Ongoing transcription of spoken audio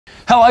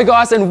Hello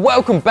guys and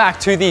welcome back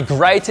to the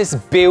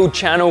greatest build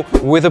channel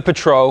with a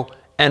patrol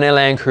and a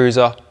Land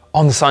Cruiser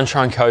on the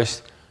Sunshine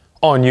Coast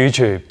on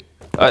YouTube.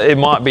 It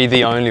might be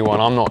the only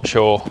one, I'm not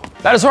sure.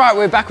 That is right,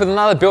 we're back with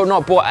another Built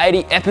Not Bought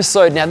 80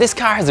 episode. Now this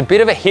car has a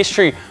bit of a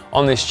history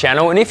on this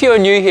channel, and if you're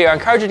new here, I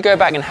encourage you to go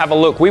back and have a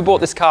look. We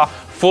bought this car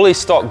fully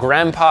stock,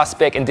 grandpa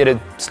spec, and did a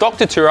stock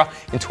to tourer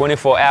in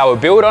 24-hour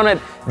build on it,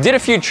 did a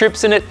few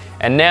trips in it,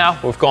 and now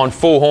we've gone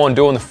full horn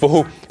doing the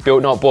full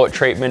Built Not Bought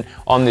treatment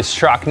on this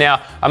truck.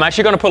 Now, I'm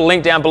actually going to put a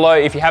link down below.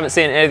 If you haven't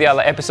seen any of the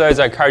other episodes,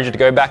 I encourage you to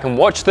go back and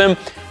watch them.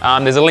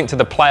 There's a link to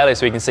the playlist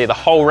so you can see the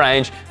whole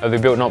range of the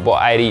Built Not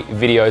Bought 80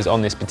 videos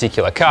on this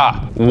particular car.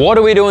 What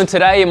are we doing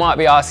today, you might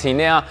be asking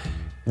now?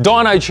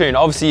 Dyno tune.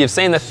 Obviously you've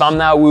seen the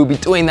thumbnail, we'll be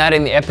doing that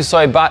in the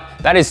episode, but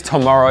that is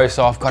tomorrow,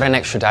 so I've got an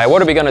extra day. What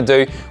are we gonna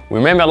do?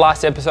 Remember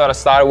last episode I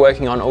started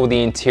working on all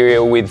the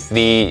interior with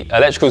the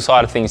electrical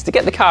side of things to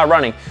get the car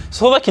running.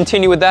 So I'll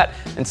continue with that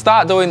and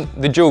start doing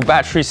the dual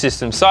battery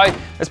system. So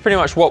that's pretty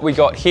much what we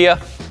got here.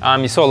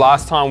 You saw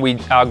last time we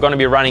are gonna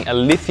be running a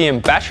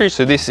lithium battery.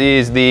 So this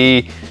is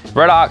the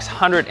Redarc's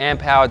 100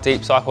 amp hour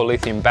deep cycle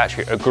lithium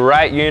battery, a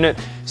great unit.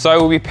 So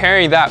we'll be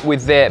pairing that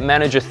with their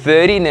Manager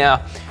 30.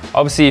 Now,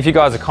 obviously, if you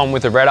guys are common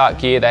with the Redarc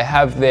gear, they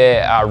have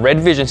their Red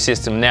Vision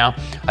system. Now,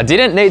 I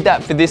didn't need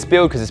that for this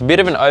build because it's a bit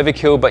of an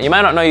overkill, but you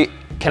may not know you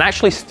can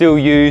actually still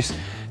use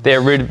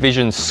their Red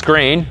Vision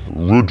screen.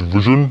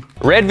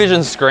 Red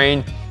Vision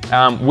screen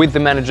with the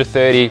Manager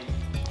 30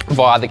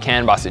 via the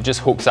CAN bus. It just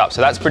hooks up, so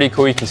that's pretty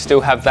cool. You can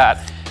still have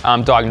that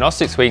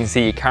diagnostics where you can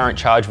see your current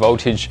charge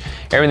voltage,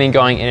 everything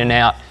going in and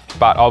out,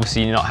 but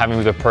obviously you're not having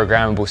with the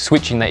programmable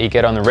switching that you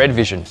get on the Red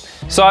Vision.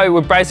 So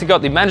we've basically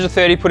got the Manager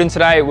 30 put in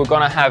today. We're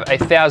gonna have a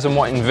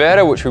 1000-watt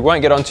inverter, which we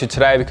won't get onto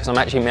today because I'm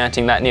actually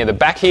mounting that near the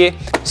back here.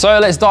 So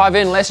let's dive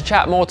in, less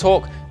chat, more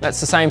talk.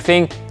 That's the same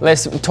thing.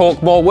 Less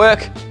talk, more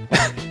work.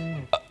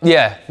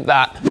 Yeah,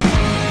 that.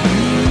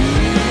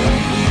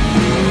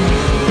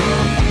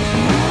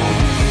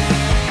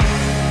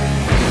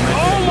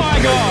 Oh my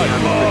God.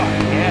 Oh,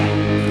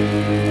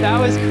 yeah. That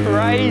was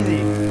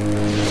crazy.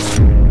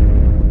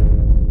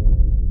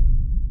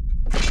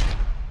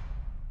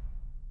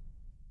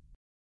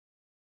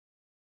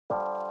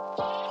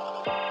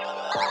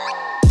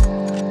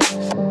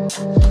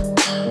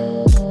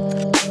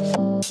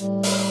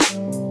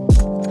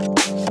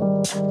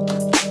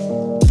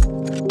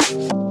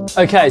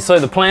 Okay, so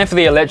the plan for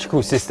the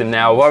electrical system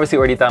now, we've obviously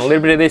already done a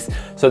little bit of this.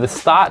 So the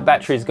start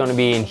battery is going to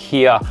be in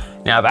here.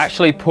 Now I've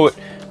actually put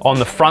on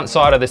the front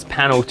side of this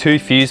panel 2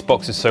 fuse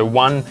boxes. So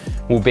one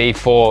will be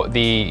for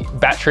the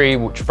battery,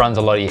 which runs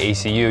a lot of your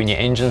ECU and your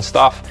engine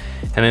stuff.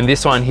 And then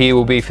this one here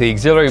will be for the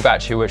auxiliary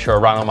battery, which will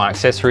run all my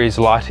accessories,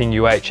 lighting,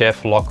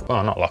 UHF,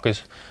 not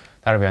lockers.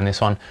 That'll be on this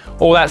one.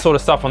 All that sort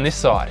of stuff on this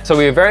side. So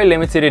we're very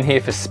limited in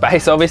here for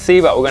space, obviously,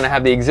 but we're gonna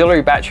have the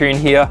auxiliary battery in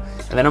here.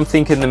 And then I'm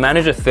thinking the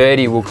Manager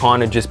 30 will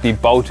kind of just be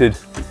bolted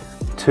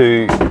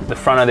to the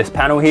front of this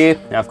panel here.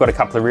 Now I've got a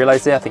couple of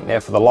relays there, I think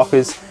they're for the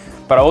lockers.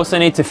 But I also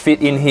need to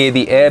fit in here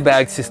the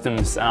airbag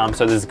systems.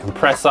 So there's a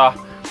compressor,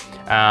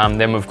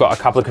 then we've got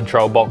a couple of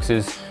control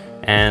boxes,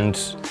 and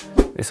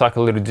it's like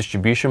a little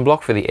distribution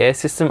block for the air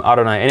system. I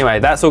don't know. Anyway,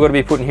 that's all got to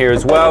be put in here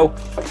as well.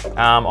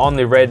 On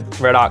the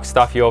Redarc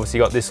stuff, you obviously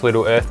got this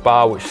little earth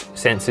bar which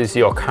senses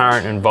your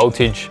current and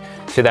voltage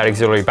to that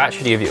auxiliary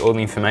battery to give you all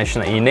the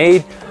information that you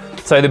need.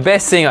 So the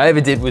best thing I ever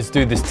did was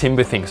do this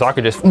timber thing, so I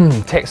could just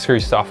tech screw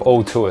stuff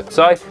all to it.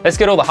 So let's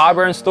get all the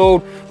hardware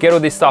installed, get all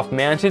this stuff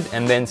mounted,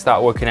 and then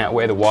start working out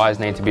where the wires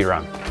need to be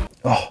run.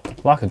 Oh,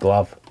 like a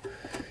glove.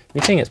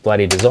 You think it's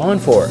bloody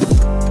designed for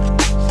it.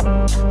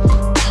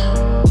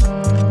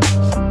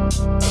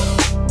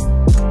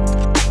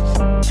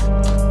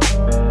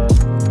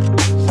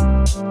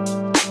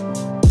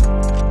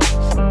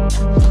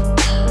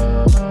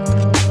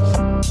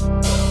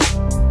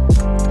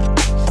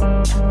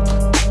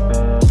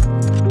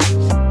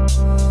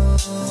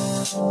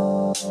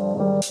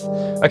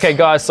 Okay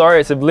guys,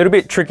 sorry, it's a little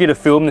bit tricky to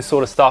film this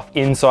sort of stuff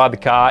inside the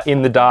car,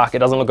 in the dark. It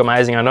doesn't look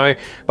amazing, I know,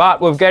 but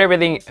we've got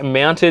everything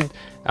mounted.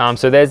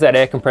 So there's that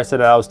air compressor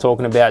that I was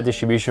talking about,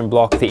 distribution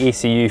block, the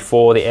ECU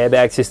for the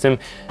airbag system.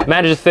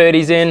 Manager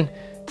 30's in,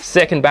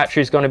 second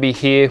battery is gonna be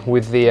here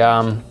with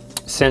the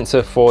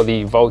sensor for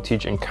the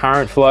voltage and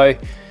current flow.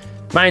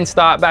 Main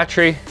start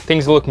battery,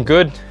 things are looking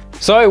good.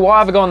 So why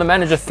have I gone the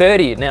Manager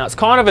 30? Now it's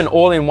kind of an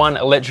all-in-one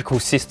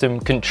electrical system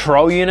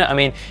control unit. I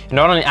mean, it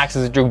not only acts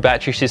as a dual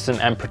battery system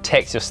and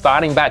protects your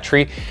starting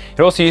battery, it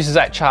also uses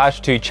that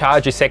charge to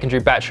charge your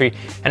secondary battery,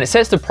 and it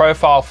sets the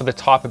profile for the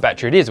type of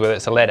battery it is, whether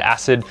it's a lead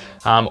acid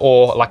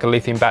or like a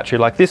lithium battery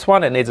like this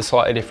one, it needs a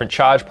slightly different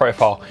charge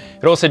profile.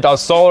 It also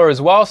does solar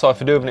as well, so if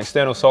you do have an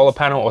external solar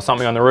panel or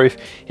something on the roof,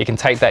 you can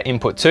take that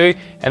input too,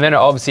 and then it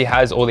obviously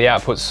has all the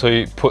outputs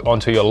to put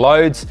onto your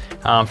loads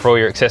for all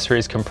your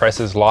accessories,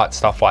 compressors, lights,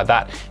 stuff like that.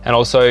 And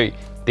also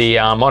the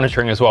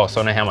monitoring as well,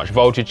 so I know how much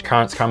voltage,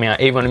 current's coming out,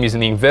 even when I'm using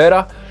the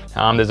inverter.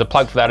 There's a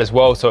plug for that as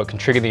well, so it can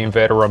trigger the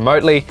inverter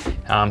remotely.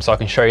 So I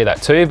can show you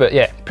that too, but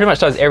yeah, pretty much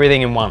does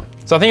everything in one.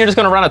 So I think you're just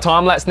gonna run a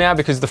time lapse now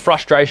because the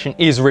frustration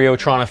is real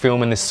trying to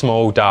film in this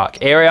small,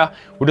 dark area.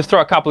 We'll just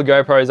throw a couple of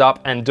GoPros up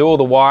and do all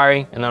the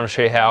wiring, and then I'll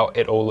show you how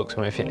it all looks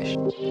when we're finished.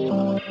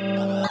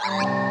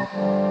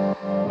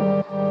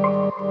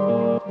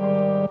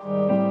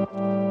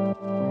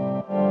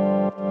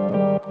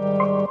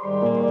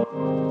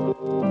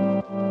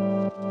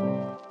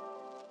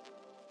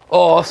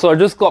 Oh, so I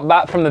just got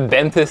back from the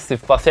dentist.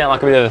 If I sound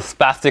like a bit of a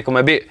spastic, I'm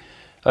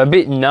a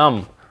bit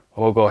numb.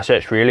 Oh gosh,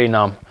 that's really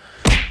numb.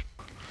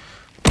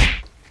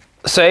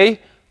 See?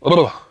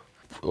 Oh,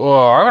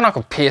 I reckon I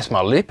could pierce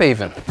my lip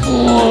even.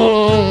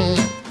 Oh,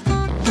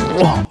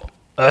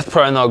 that's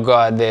probably not a good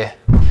idea.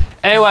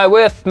 Anyway,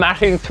 we're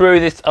smashing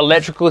through this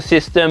electrical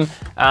system.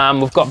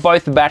 We've got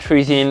both the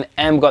batteries in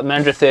and we've got the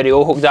Manager 30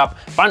 all hooked up.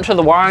 Bunch of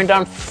the wiring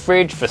done,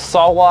 fridge, for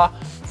solar,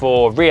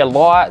 for rear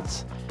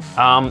lights.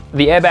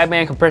 The Airbag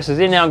Man compressor's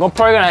in now. I'm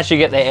probably gonna actually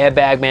get the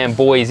Airbag Man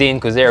boys in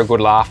because they're a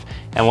good laugh,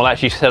 and we'll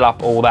actually set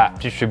up all that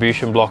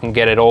distribution block and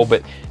get it all,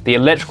 but the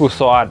electrical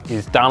side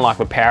is done, like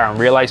the power and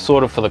relay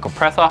sort of for the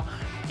compressor.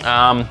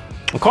 I'm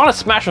kind of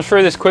smashing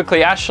through this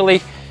quickly.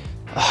 Actually,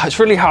 it's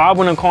really hard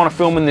when I'm kind of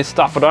filming this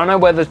stuff. I don't know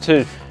whether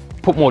to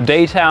put more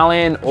detail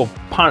in or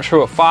punch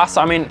through it fast.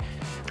 I mean,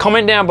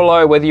 comment down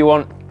below whether you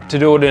want to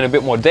do it in a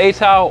bit more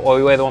detail or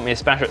you either want me to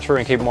smash it through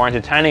and keep it more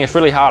entertaining. It's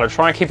really hard. I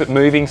try and keep it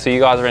moving so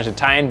you guys are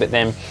entertained, but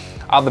then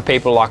other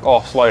people are like,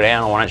 oh, slow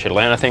down, I want to actually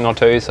learn a thing or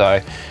two.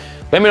 So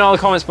let me know in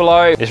the comments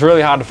below. It's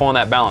really hard to find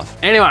that balance.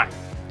 Anyway,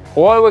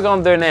 what are we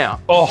gonna do now?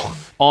 Oh,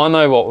 I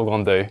know what we're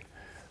gonna do.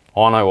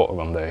 I know what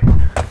we're gonna do.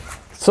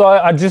 So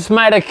I just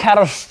made a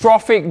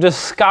catastrophic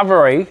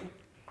discovery,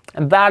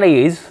 and that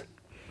is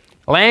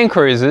Land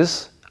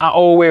Cruisers are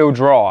all-wheel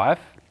drive,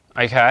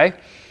 okay?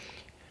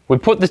 We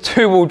put the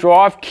two-wheel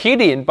drive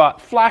kit in, but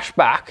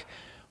flashback,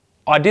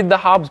 I did the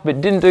hubs but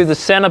didn't do the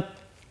center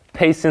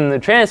piece in the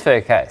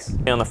transfer case.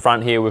 On the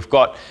front here, we've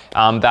got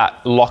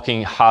that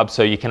locking hub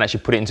so you can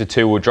actually put it into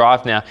two-wheel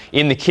drive. Now,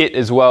 in the kit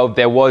as well,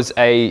 there was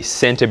a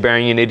center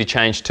bearing you need to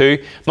change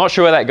too. Not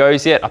sure where that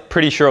goes yet. I'm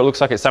pretty sure it looks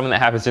like it's something that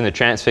happens in the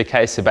transfer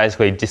case, so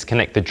basically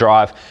disconnect the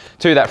drive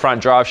to that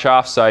front drive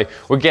shaft, so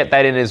we'll get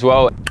that in as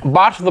well.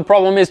 But the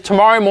problem is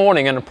tomorrow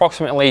morning, in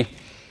approximately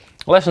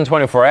less than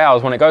 24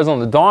 hours, when it goes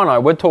on the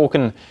dyno, we're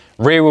talking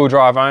rear wheel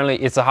drive only.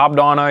 It's a hub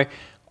dyno.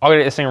 I gotta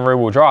get this thing in rear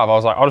wheel drive. I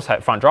was like, I'll just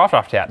take front drive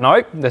shaft out.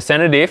 Nope, the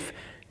center diff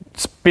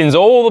spins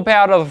all the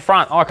power to the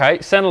front. Okay,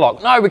 center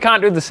lock. No, we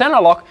can't do the center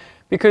lock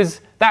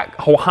because that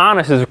whole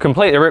harness is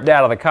completely ripped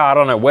out of the car. I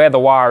don't know where the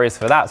wire is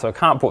for that, so I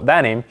can't put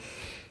that in.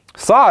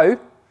 So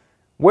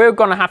we're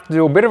gonna have to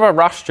do a bit of a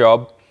rush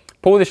job,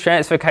 pull this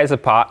transfer case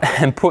apart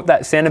and put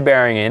that center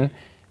bearing in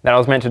that I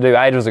was meant to do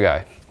ages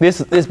ago.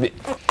 This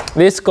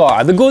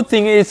guy. The good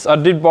thing is I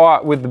did buy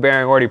it with the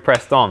bearing already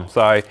pressed on,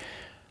 so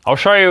I'll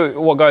show you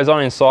what goes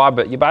on inside,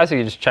 but you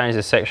basically just change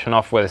the section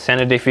off where the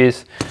center diff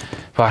is.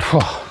 But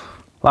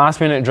last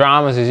minute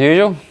dramas as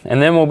usual,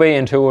 and then we'll be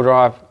in two-wheel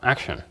drive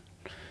action.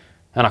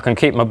 And I can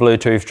keep my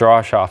Bluetooth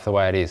drive shaft the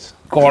way it is.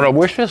 God, I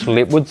wish this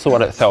lip would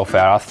sort itself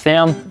out. I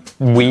sound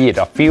weird,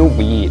 I feel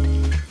weird.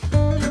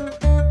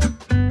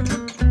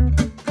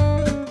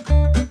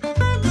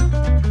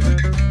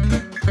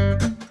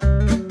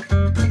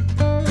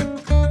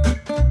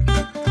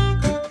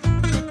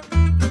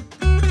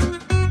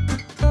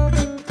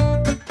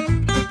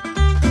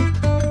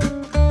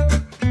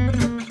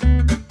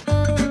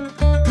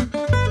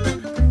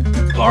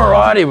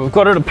 Alrighty, we've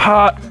got it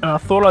apart, and I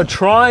thought I'd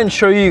try and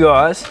show you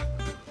guys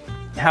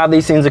how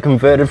these things are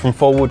converted from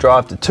four-wheel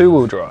drive to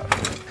two-wheel drive.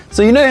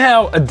 So you know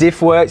how a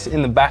diff works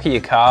in the back of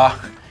your car,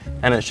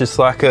 and it's just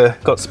like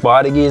got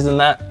spider gears and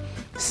that?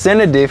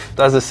 Center diff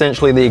does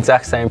essentially the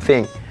exact same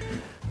thing.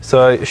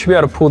 So you should be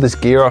able to pull this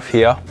gear off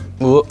here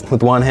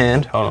with one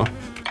hand. Hold on.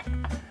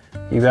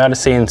 You'll be able to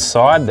see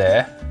inside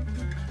there,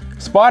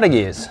 spider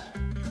gears.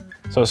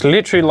 So it's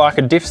literally like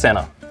a diff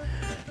center.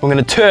 We're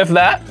gonna turf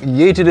that,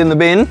 yeet it in the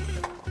bin,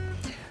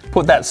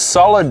 put that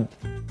solid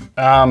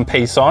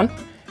piece on,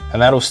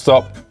 and that'll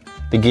stop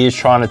the gears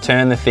trying to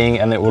turn the thing,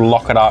 and it will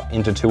lock it up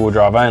into two-wheel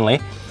drive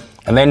only.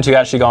 And then to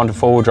actually go into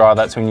four-wheel drive,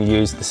 that's when you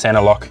use the center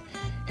lock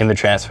in the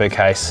transfer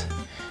case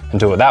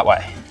and do it that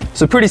way.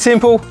 So pretty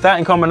simple. That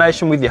in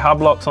combination with your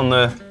hub locks on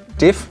the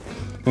diff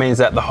means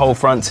that the whole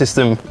front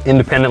system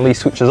independently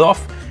switches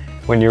off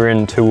when you're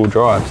in two-wheel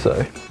drive. So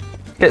get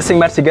this thing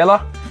back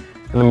together,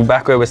 and then we're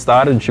back where we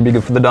started. It should be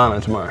good for the dyno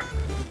tomorrow.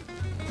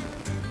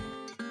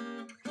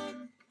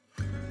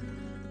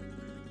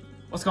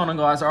 What's going on,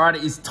 guys? All right,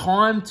 it is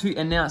time to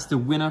announce the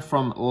winner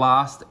from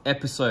last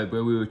episode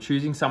where we were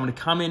choosing someone to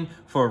come in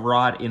for a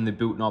ride in the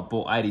Built Not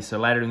Bought 80. So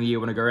later in the year,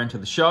 when I go around to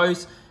the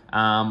shows,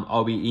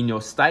 I'll be in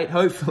your state.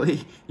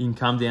 Hopefully you can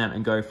come down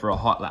and go for a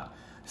hot lap.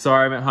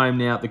 Sorry, I'm at home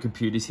now, the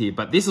computer's here,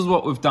 but this is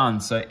what we've done.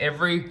 So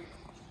every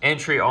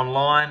entry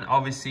online,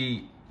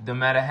 obviously, no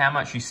matter how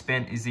much you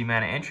spent is the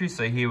amount of entries.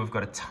 So here we've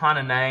got a ton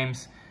of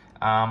names.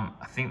 I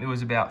think there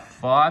was about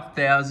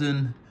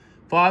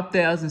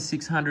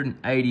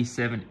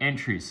 5,687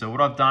 entries. So what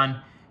I've done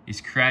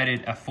he's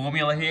created a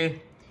formula here.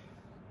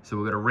 So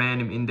we've got a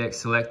random index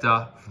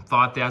selector from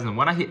 5,000. And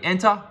when I hit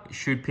enter, it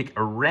should pick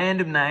a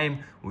random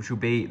name, which will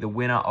be the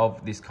winner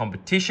of this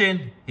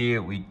competition.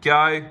 Here we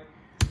go.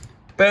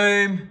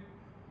 Boom.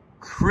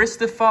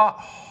 Christopher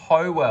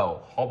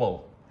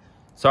Hobble.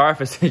 Sorry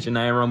if I said your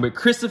name wrong, but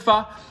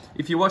Christopher,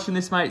 if you're watching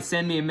this, mate,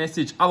 send me a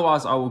message.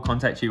 Otherwise, I will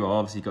contact you. I've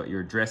obviously got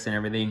your address and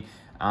everything.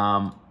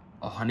 I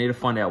need to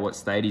find out what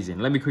state he's in.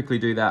 Let me quickly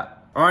do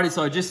that. Alrighty,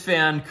 so I just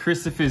found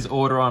Christopher's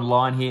order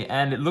online here,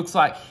 and it looks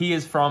like he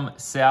is from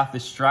South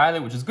Australia,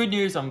 which is good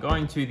news. I'm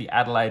going to the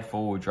Adelaide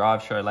 4-wheel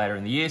drive show later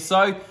in the year.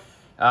 So,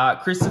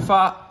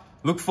 Christopher,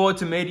 look forward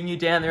to meeting you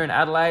down there in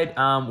Adelaide.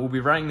 We'll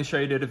be running the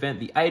show dirt event.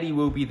 The 80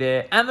 will be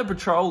there, and the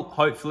patrol,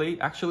 hopefully,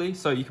 actually.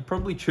 So you could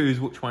probably choose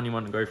which one you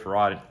want to go for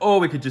riding,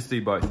 or we could just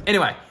do both.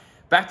 Anyway,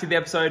 back to the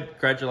episode.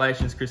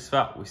 Congratulations,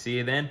 Christopher. We'll see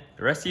you then.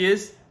 The rest of you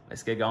is,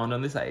 let's get going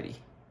on this 80.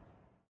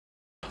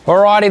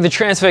 Alrighty, the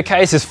transfer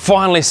case is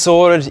finally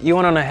sorted. You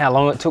want to know how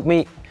long it took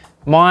me?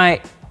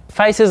 My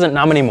face isn't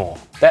numb anymore.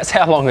 That's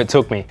how long it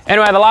took me.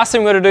 Anyway, the last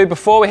thing we're going to do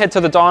before we head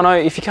to the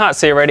dyno, if you can't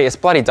see already, it's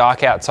bloody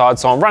dark outside,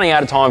 so I'm running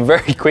out of time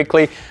very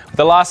quickly.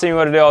 The last thing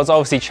we're going to do is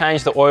obviously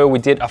change the oil. We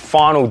did a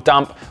final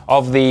dump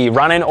of the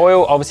run-in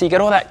oil. Obviously, you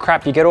get all that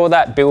crap, you get all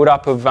that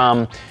build-up of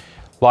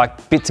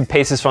like bits and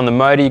pieces from the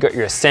motor. You got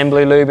your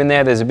assembly lube in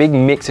there. There's a big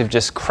mix of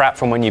just crap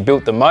from when you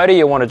built the motor.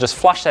 You want to just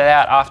flush that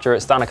out after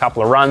it's done a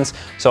couple of runs.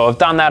 So I've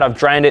done that, I've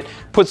drained it,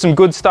 put some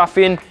good stuff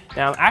in.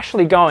 Now I'm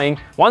actually going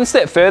one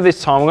step further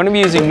this time. I'm going to be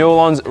using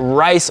Newlan's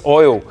race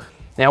oil.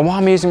 Now why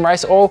am I using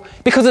race oil?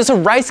 Because it's a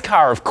race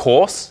car, of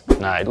course.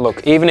 No,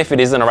 look, even if it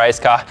isn't a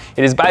race car,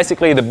 it is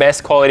basically the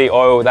best quality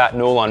oil that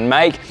Newlan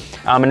make.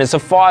 And it's a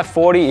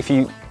 540. If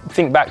you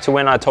think back to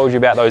when I told you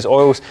about those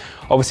oils,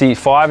 obviously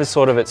 5 is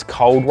sort of its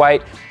cold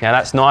weight. Now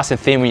that's nice and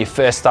thin when you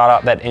first start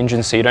up that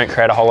engine, so you don't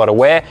create a whole lot of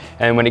wear.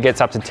 And when it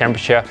gets up to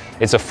temperature,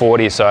 it's a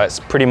 40. So it's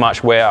pretty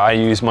much where I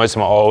use most of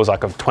my oils,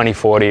 like a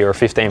 2040 or a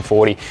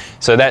 1540.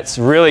 So that's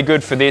really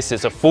good for this.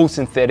 It's a full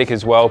synthetic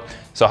as well.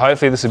 So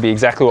hopefully this will be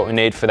exactly what we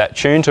need for that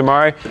tune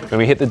tomorrow when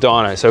we hit the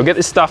dyno. So we'll get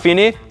this stuff in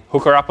here,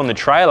 hook her up on the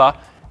trailer,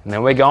 and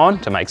then we're going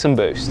to make some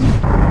boost.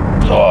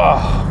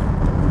 Oh.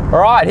 All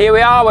right, here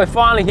we are. We're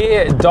finally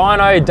here,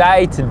 dyno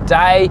day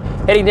today.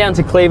 Heading down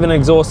to Cleveland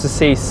Exhaust to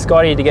see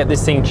Scotty to get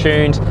this thing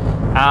tuned.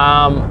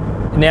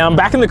 Now I'm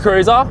back in the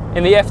Cruiser,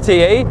 in the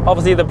FTE.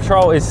 Obviously the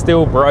Patrol is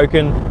still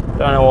broken.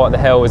 Don't know what the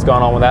hell is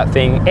going on with that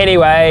thing.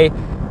 Anyway,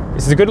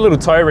 this is a good little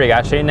tow rig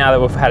actually, now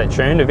that we've had it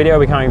tuned. A video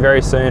will be coming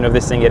very soon of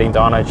this thing getting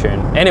dyno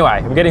tuned. Anyway,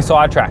 I'm getting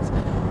sidetracked.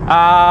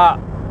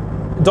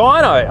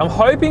 Dyno, I'm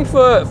hoping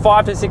for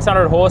 500 to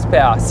 600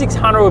 horsepower.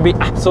 600 would be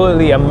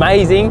absolutely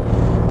amazing.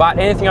 But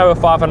anything over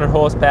 500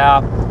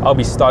 horsepower, I'll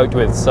be stoked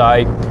with.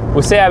 So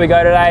we'll see how we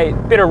go today.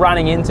 Bit of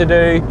running in to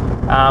do,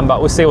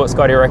 but we'll see what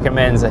Scotty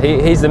recommends.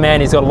 He's the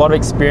man, he's got a lot of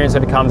experience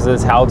when it comes to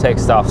this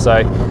Haltech stuff.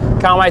 So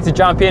can't wait to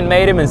jump in,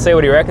 meet him and see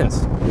what he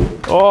reckons.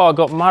 Oh, I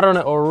got mud on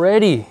it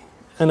already.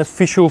 An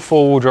official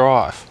 4-wheel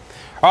drive.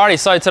 Alrighty,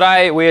 so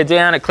today we are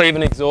down at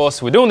Cleveland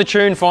Exhaust. We're doing the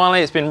tune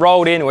finally, it's been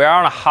rolled in. We are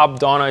on a hub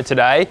dyno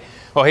today.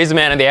 Well, he's the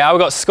man of the hour.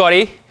 We've got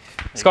Scotty.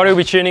 Scotty will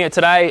be tuning it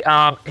today.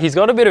 He's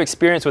got a bit of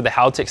experience with the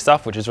Haltech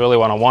stuff, which is really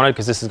what I wanted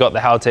because this has got the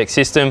Haltech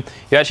system.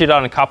 You've actually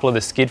done a couple of the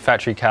skid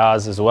factory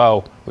cars as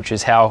well, which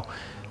is how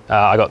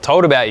I got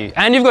told about you.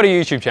 And you've got a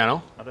YouTube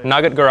channel,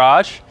 Nugget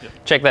Garage. Yep.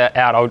 Check that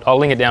out. I'll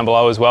link it down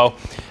below as well.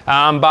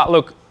 But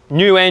look,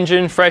 new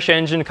engine, fresh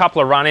engine, a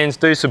couple of run-ins,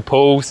 do some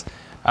pulls.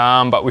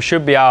 But we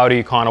should be able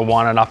to kind of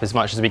wind it up as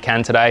much as we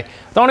can today.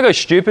 I don't want to go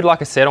stupid,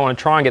 like I said. I want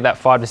to try and get that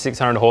 500 to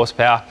 600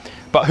 horsepower.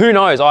 But who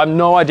knows? I have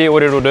no idea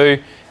what it'll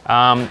do.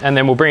 And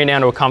then we'll bring it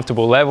down to a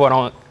comfortable level. I don't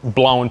want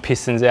blowing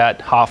pistons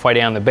out halfway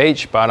down the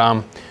beach, but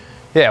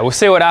yeah, we'll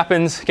see what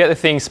happens, get the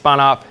thing spun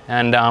up,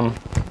 and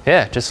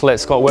yeah, just let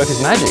Scott work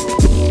his magic.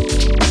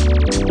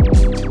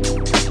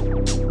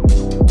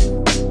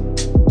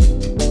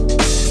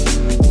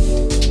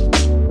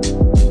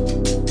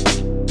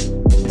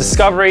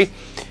 Discovery,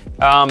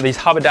 these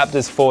hub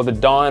adapters for the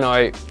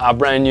dyno are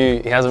brand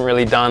new. He hasn't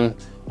really done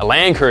a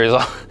Land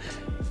Cruiser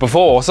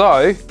before,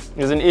 so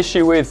there's an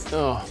issue with,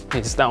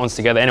 that one's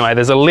together. Anyway,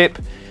 there's a lip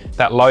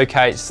that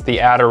locates the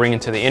outer ring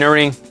into the inner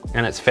ring,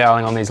 and it's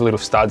fouling on these little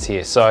studs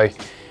here. So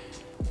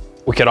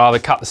we could either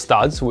cut the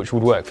studs, which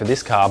would work for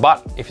this car,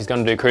 but if he's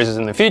going to do cruises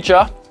in the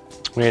future,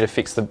 we need to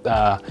fix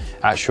the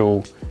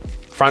actual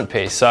front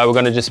piece. So we're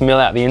going to just mill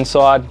out the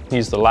inside,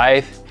 use the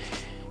lathe,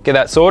 get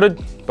that sorted.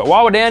 But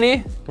while we're down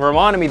here, it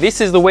reminded me, this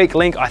is the weak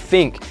link, I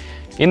think.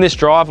 In this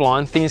drive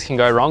line, things can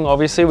go wrong.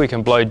 Obviously, we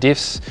can blow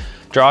diffs,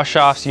 drive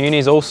shafts,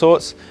 unis, all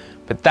sorts.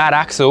 But that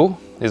axle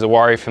is a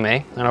worry for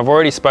me. And I've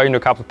already spoken to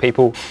a couple of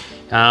people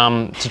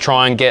to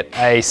try and get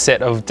a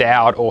set of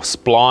dowed or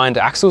splined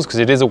axles, because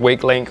it is a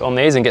weak link on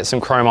these, and get some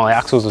chrome alloy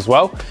axles as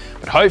well.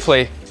 But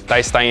hopefully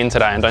they stay in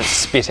today and don't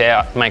spit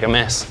out and make a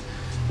mess.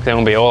 Then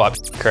we'll be all up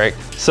creek.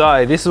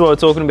 So this is what we're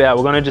talking about.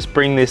 We're gonna just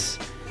bring this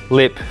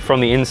lip from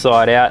the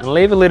inside out and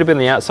leave a little bit on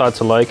the outside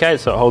to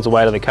locate so it holds the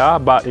weight of the car,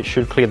 but it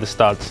should clear the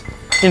studs,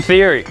 in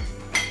theory.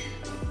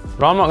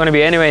 But I'm not gonna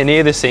be anywhere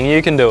near this thing,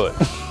 you can do it.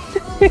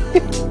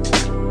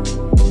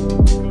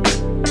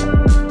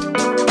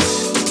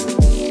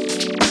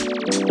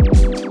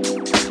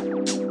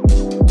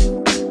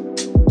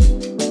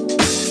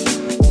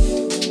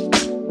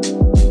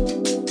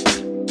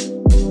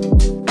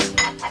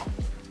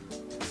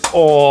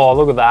 Oh,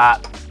 look at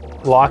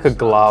that, like a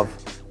glove.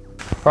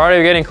 Alrighty,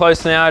 we're getting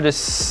close now,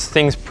 just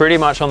things pretty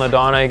much on the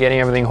dyno, getting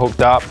everything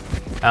hooked up.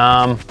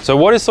 So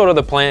what is sort of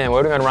the plan? What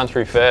are we going to run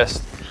through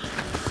first?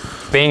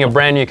 Being a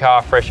brand new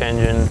car, fresh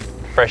engine,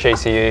 fresh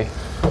ECU.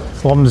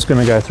 Well, I'm just going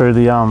to go through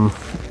the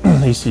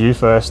ECU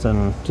first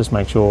and just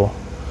make sure,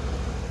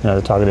 you know,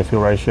 the target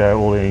fuel ratio,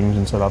 all the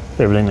engine setup,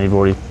 everything that you've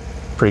already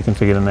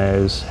pre-configured in there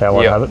is how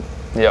I have it.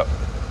 Yep.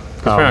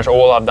 Because pretty much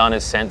all I've done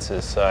is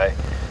sensors, so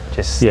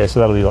just... Yeah, so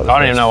that'll be like I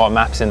don't even know what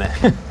map's in there.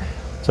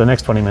 So the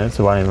next 20 minutes,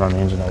 I won't even run the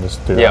engine, I'll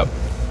just do that.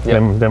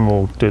 Yep. Then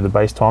we'll do the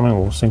base timing,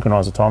 we'll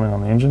synchronise the timing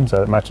on the engine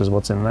so it matches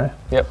what's in there.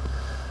 Yep.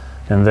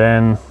 And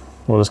then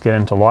we'll just get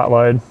into light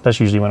load. That's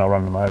usually when I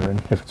run the motor in,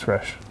 if it's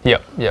fresh.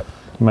 Yep, yep.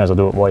 You may as well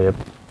do it while you're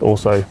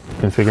also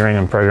configuring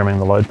and programming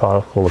the load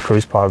part, or the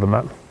cruise part of the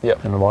map.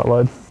 Yep. And the light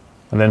load.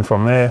 And then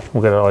from there,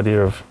 we'll get an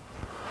idea of,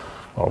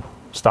 well,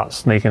 start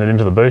sneaking it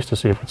into the boost to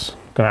see if it's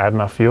going to add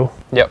enough fuel.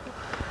 Yep.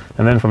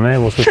 And then from there,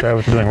 we'll switch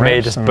over to doing Me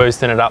ramps. just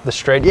boosting it up the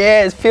street.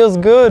 Yeah, it feels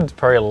good. It's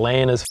probably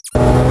lean as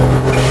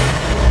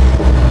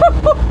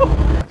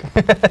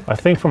I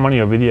think from one of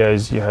your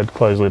videos, you had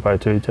closed loop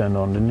O2 turned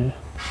on, didn't you?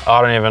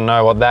 I don't even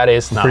know what that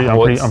is.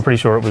 I'm pretty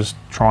sure it was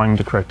trying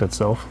to correct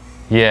itself.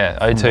 Yeah,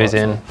 O2's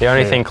in. The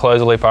only thing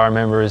closed loop I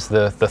remember is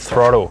the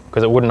throttle,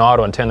 because it wouldn't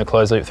idle and turn the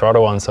closed loop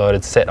throttle on, so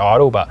it'd set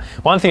idle. But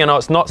one thing I know,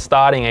 it's not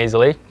starting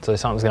easily, so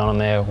something's going on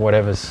there,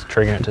 whatever's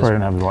triggering it to... Probably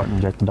don't have the right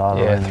injector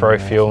data. Yeah, throw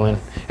fuel in.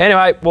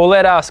 Anyway, we'll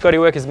let Scotty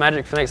work his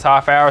magic for the next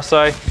half hour or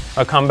so.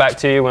 I'll come back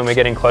to you when we're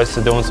getting close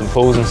to doing some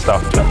pulls and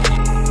stuff.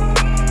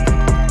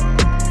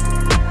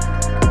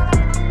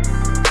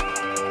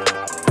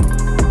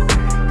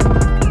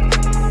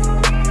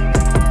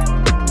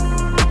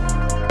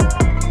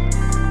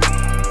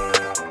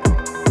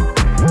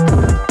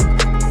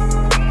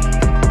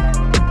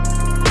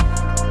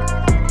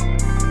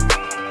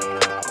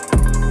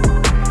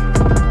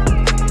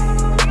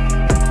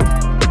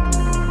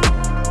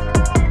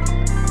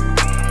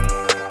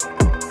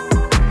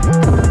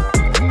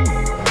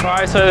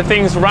 So the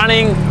thing's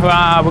running, we've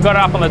got it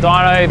up on the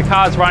dyno, the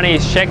car's running,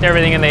 he's checked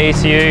everything in the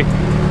ECU.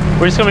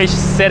 We're just going to be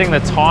setting the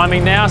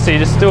timing now, so you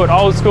just do it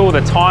old school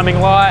with the timing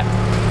light.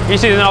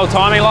 Usually there's an old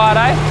timing light,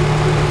 eh?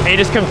 And you're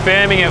just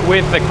confirming it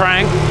with the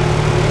crank.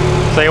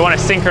 So you want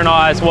to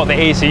synchronise what the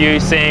ECU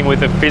is seeing with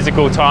the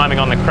physical timing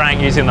on the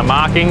crank using the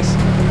markings,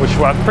 which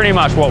was pretty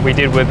much what we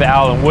did with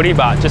Al and Woody,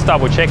 but just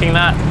double checking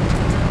that.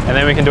 And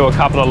then we can do a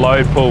couple of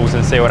load pulls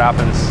and see what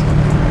happens.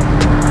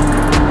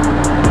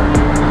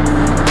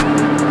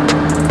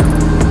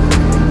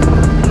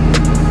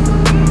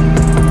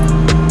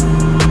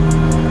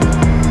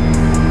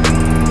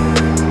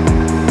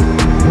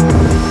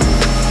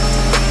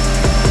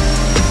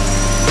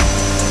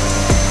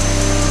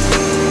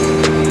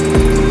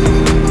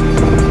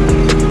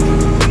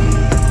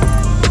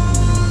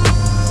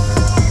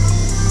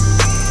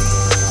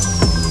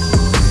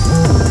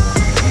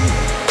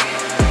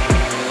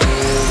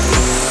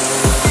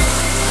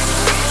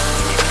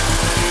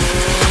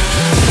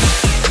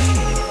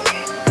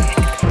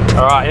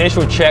 Alright,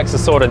 initial checks are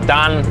sort of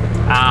done.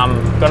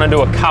 Gonna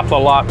do a couple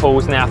of light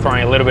pulls now,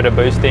 throwing a little bit of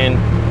boost in.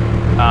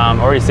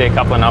 Already see a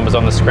couple of numbers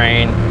on the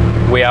screen.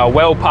 We are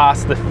well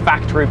past the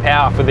factory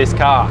power for this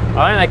car.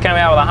 I think they came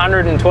out with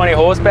 120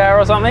 horsepower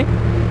or something.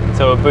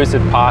 So we've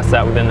boosted past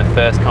that within the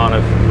first kind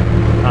of,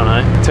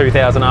 I don't know,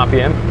 2,000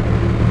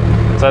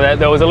 RPM. So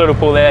there was a little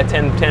pull there,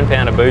 10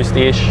 pounder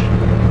boost-ish,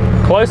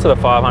 close to the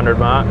 500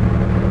 mark.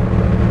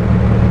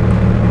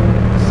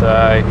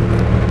 So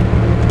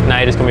now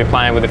you're just going to be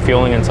playing with the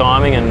fueling and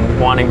timing and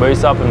winding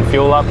boost up and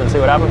fuel up and see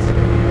what happens.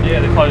 Yeah,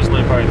 the closed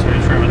loop O2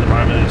 trim at the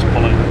moment is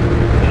pulling 4%,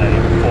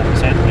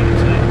 you can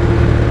see.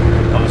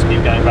 I'll just keep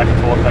going back and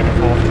forth,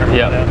 trimming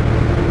it out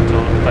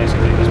until it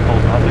basically just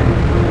pulls nothing.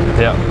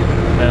 Yeah.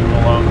 Then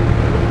we'll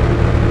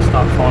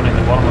start finding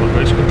the bottom of the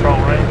boost control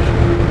range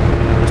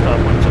and then we'll start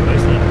putting some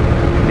boost in.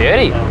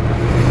 Beauty.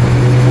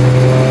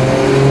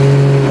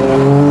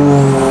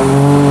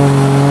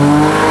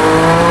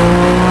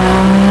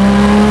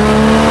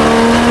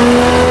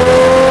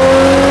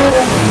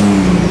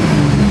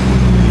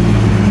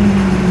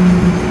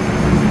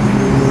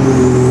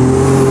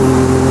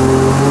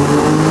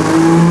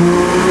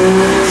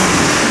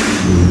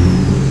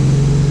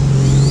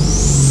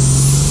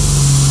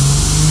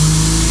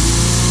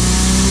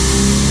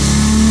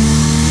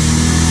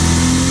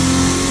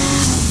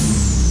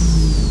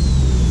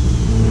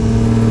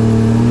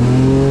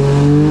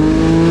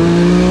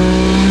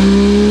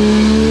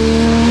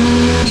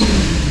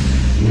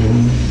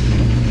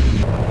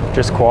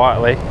 Just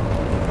quietly,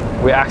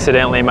 we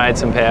accidentally made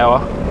some power.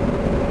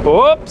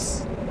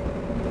 Whoops!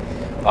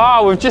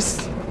 Oh, we've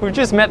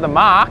just met the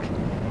mark.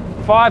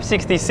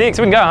 566.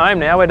 We can go home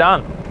now. We're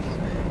done.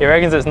 He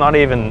reckons it's not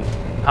even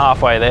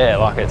halfway there.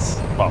 Like it's,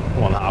 well,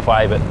 more than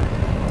halfway, but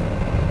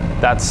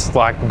That's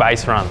like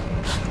base run.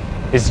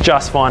 It's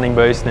just finding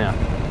boost now.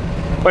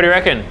 What do you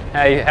reckon?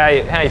 How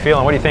you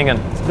feeling? What are you thinking?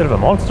 It's a bit of a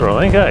monster,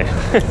 I think, eh?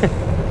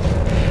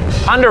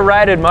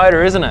 Underrated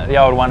motor, isn't it? The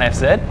old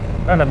 1FZ. I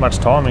don't have much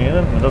timing in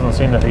it. It doesn't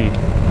seem that it's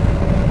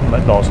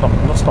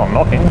not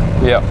knocking.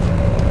 Yeah.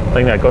 I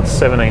think that got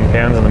 17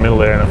 pounds in the middle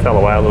there and it fell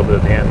away a little bit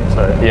at the end.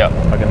 So yeah,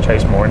 I can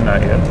chase more in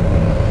that yet.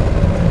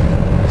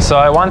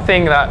 So one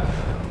thing that,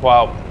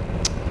 well,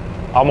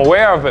 I'm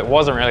aware of, but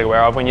wasn't really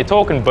aware of, when you're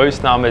talking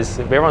boost numbers,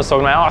 everyone's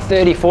talking about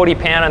 30, 40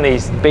 pound and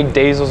these big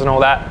diesels and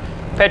all that.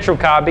 Petrol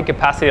car, big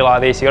capacity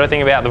like this, you got to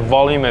think about the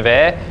volume of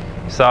air.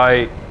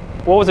 So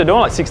what was it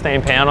doing, like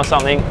 16 pound or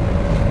something?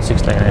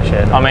 16-ish,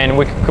 yeah. I mean,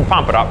 we could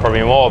pump it up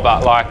probably more,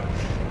 but like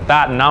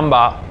that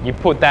number, you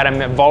put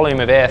that volume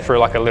of air through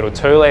like a little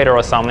 2 litre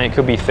or something, it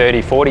could be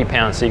 30, 40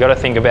 pounds. So you got to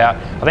think about,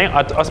 I think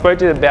I spoke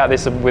to you about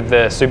this with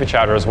the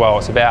supercharger as well.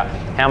 It's about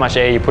how much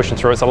air you're pushing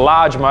through. It's a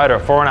large motor,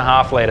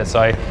 4.5 litre,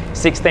 so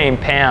 16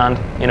 pound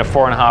in a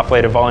 4.5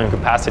 litre volume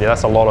capacity,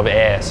 that's a lot of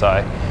air.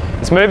 So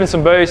it's moving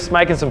some boost,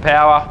 making some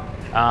power.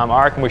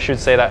 I reckon we should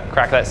see that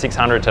crack that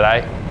 600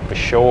 today, for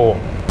sure.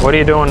 What are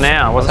you doing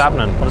now? What's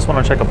happening? I just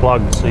want to check a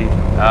plug and see.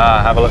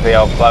 Have a look at the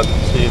old plug.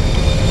 See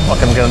if I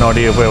can get an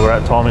idea of where we're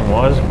at timing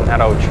wise. But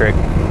that old trick.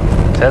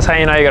 So that's how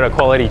you know you got a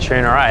quality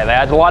tuner, eh?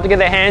 They like to get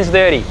their hands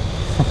dirty.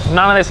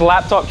 None of this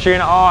laptop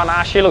tuner, oh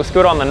nah, she looks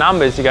good on the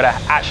numbers. You got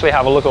to actually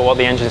have a look at what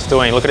the engine's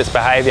doing, look at its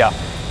behaviour,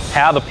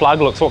 how the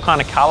plug looks, what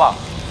kind of colour.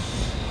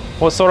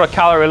 What sort of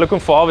colour we're looking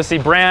for. Obviously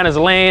brown is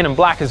lean and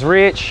black is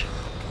rich.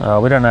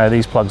 We don't know,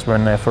 these plugs were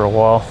in there for a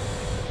while.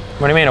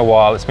 What do you mean a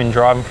while? It's been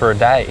driving for a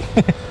day.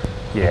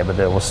 Yeah, but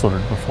they were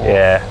slotted before.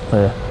 Yeah.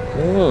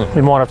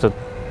 We might have to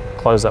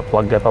close that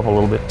plug gap up a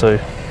little bit too.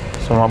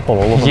 So I might pull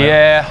all of them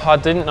Yeah, out. I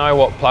didn't know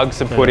what plugs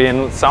to put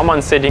in.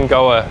 Someone said you can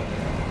go a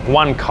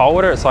 1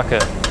 colder. It's like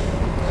a,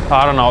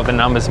 I don't know what the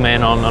numbers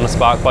mean on a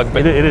spark plug,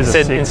 but it is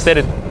said a 6. instead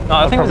of, no,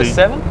 I think it was a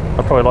 7.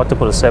 I'd probably like to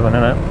put a 7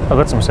 in it. I've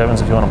got some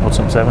 7s if you want to put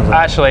some 7s in.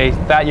 Actually,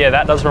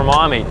 that does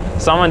remind me.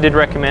 Someone did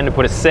recommend to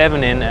put a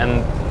 7 in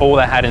and all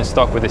they had in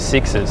stock were the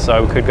 6s.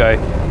 So we could go,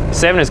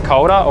 7 is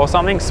colder or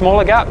something,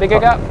 smaller gap, bigger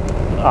gap?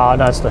 No,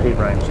 it's the heat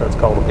range, so it's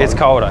colder. It's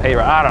colder, heat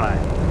range, I don't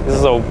know. This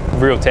is all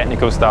real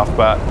technical stuff,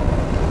 but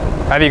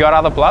have you got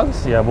other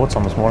plugs? Yeah, I bought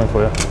some this morning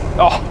for you.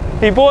 Oh,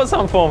 he bought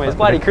some for me, it's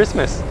bloody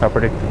Christmas. I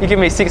predicted. You give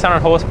me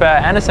 600 horsepower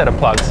and a set of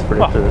plugs.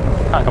 Predicted it.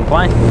 Can't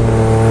complain.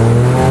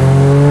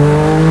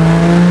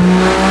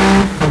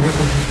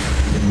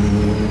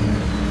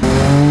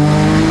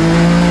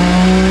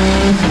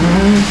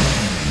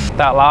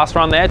 That last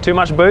run there, too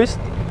much boost,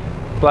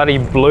 bloody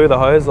blew the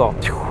hose off.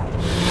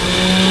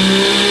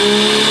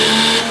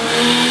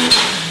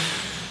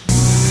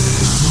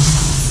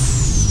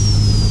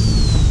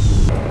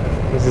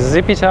 This is a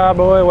zippy tar,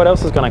 boy. What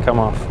else is going to come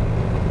off?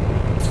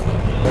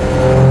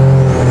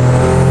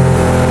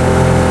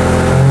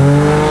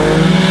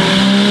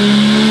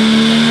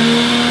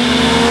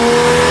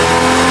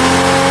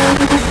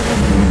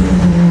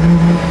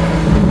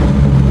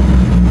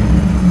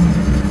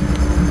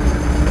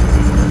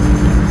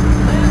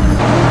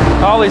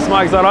 Holy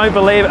smokes, I don't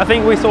believe it. I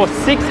think we saw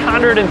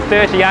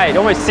 638,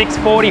 almost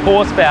 640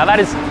 horsepower. That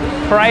is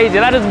crazy.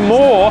 That is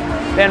more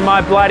than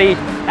my bloody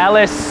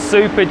LS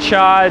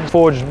supercharged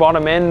forged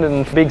bottom end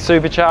and big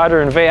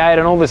supercharger and V8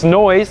 and all this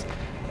noise.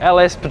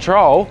 LS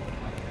Patrol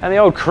and the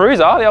old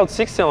Cruiser, the old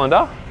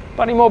 6-cylinder,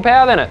 bloody more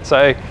power than it.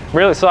 So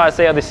really excited to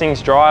see how this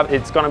thing's drive.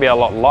 It's going to be a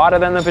lot lighter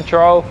than the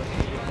Patrol.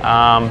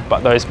 But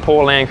those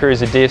poor Land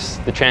Cruiser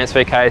diffs, the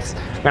transfer case,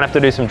 I'm going to have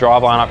to do some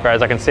driveline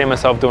upgrades. I can see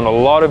myself doing a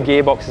lot of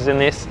gearboxes in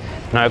this,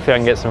 and hopefully I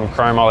can get some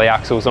chrome ollie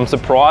axles. I'm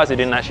surprised it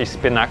didn't actually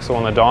spin the axle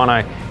on the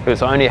dyno, because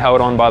it's only held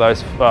on by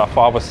those 5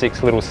 or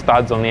 6 little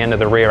studs on the end of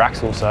the rear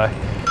axle. So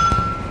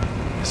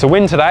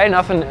win today,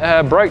 nothing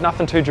broke,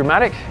 nothing too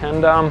dramatic,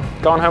 and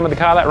going home with the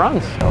car that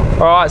runs.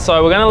 All right,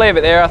 so we're going to leave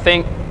it there. I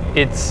think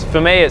for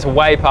me, it's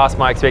way past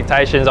my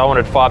expectations. I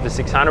wanted 5 to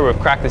 600. We've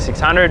cracked the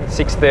 600,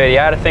 638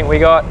 I think we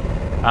got.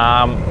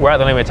 We're at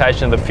the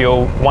limitation of the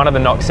fuel. One of the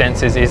knock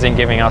sensors isn't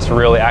giving us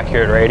really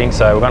accurate readings,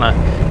 so we're gonna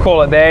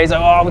call it there. He's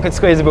like, oh, we could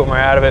squeeze a bit more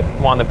out of it,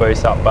 wind the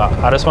boost up, but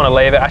I just want to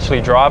leave it, actually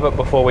drive it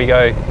before we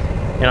go,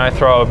 you know,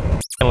 throw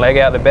a leg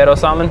out the bed or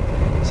something.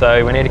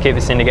 So we need to keep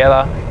this thing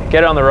together,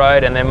 get it on the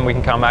road, and then we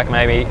can come back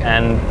maybe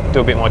and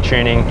do a bit more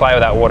tuning, play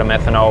with that water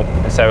methanol,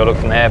 and see how we look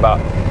from there. But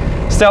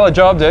stellar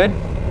job, dude.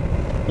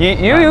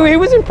 He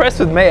was impressed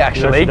with me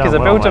actually, because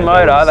I built a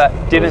motor that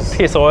didn't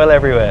piss oil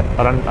everywhere.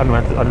 I didn't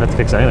have to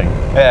fix anything.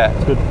 Yeah.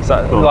 It's good.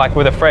 So cool. Like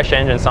with a fresh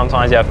engine,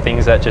 sometimes you have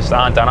things that just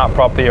aren't done up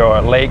properly, or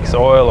it leaks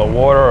oil or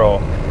water, or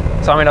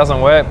something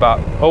doesn't work. But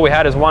all we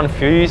had is one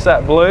fuse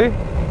that blew,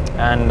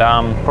 and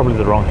probably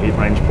the wrong heat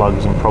range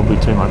plugs and probably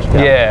too much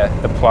gap. Yeah,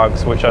 the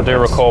plugs, which I do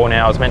recall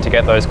now. I was meant to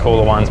get those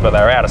cooler ones, but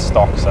they're out of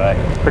stock, so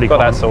pretty got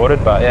that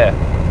sorted. But yeah,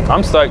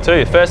 I'm stoked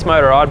too. First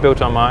motor I'd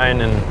built on my own,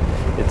 and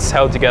it's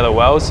held together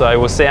well, so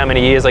we'll see how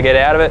many years I get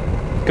out of it.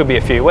 Could be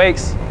a few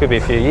weeks, could be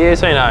a few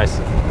years, who knows.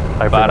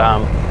 But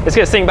let's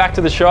get this thing back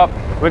to the shop.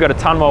 We've got a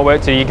ton more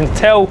work to do. You can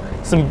tell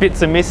some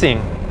bits are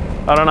missing.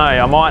 I don't know,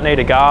 I might need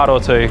a guard or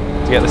two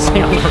to get this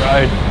thing on the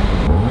road.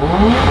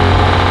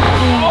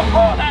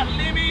 Oh, that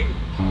limmy!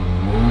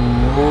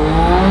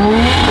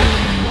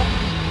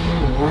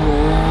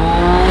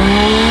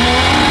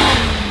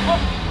 Oh,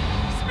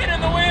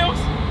 spinning the wheels!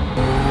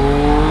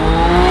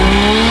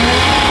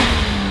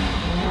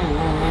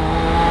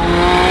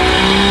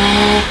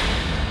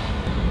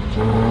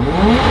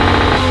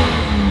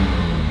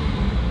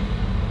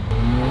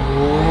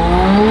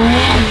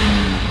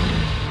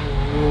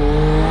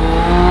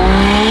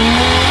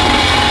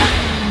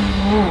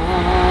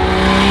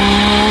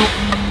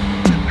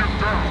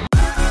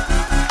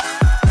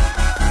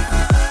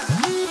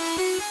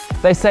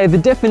 They say the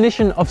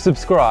definition of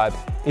subscribe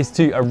is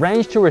to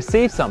arrange to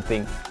receive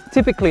something,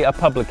 typically a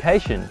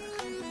publication,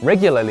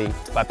 regularly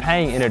by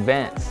paying in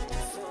advance.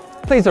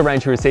 Please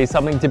arrange to receive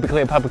something,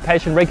 typically a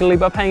publication, regularly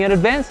by paying in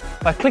advance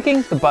by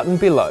clicking the button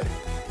below.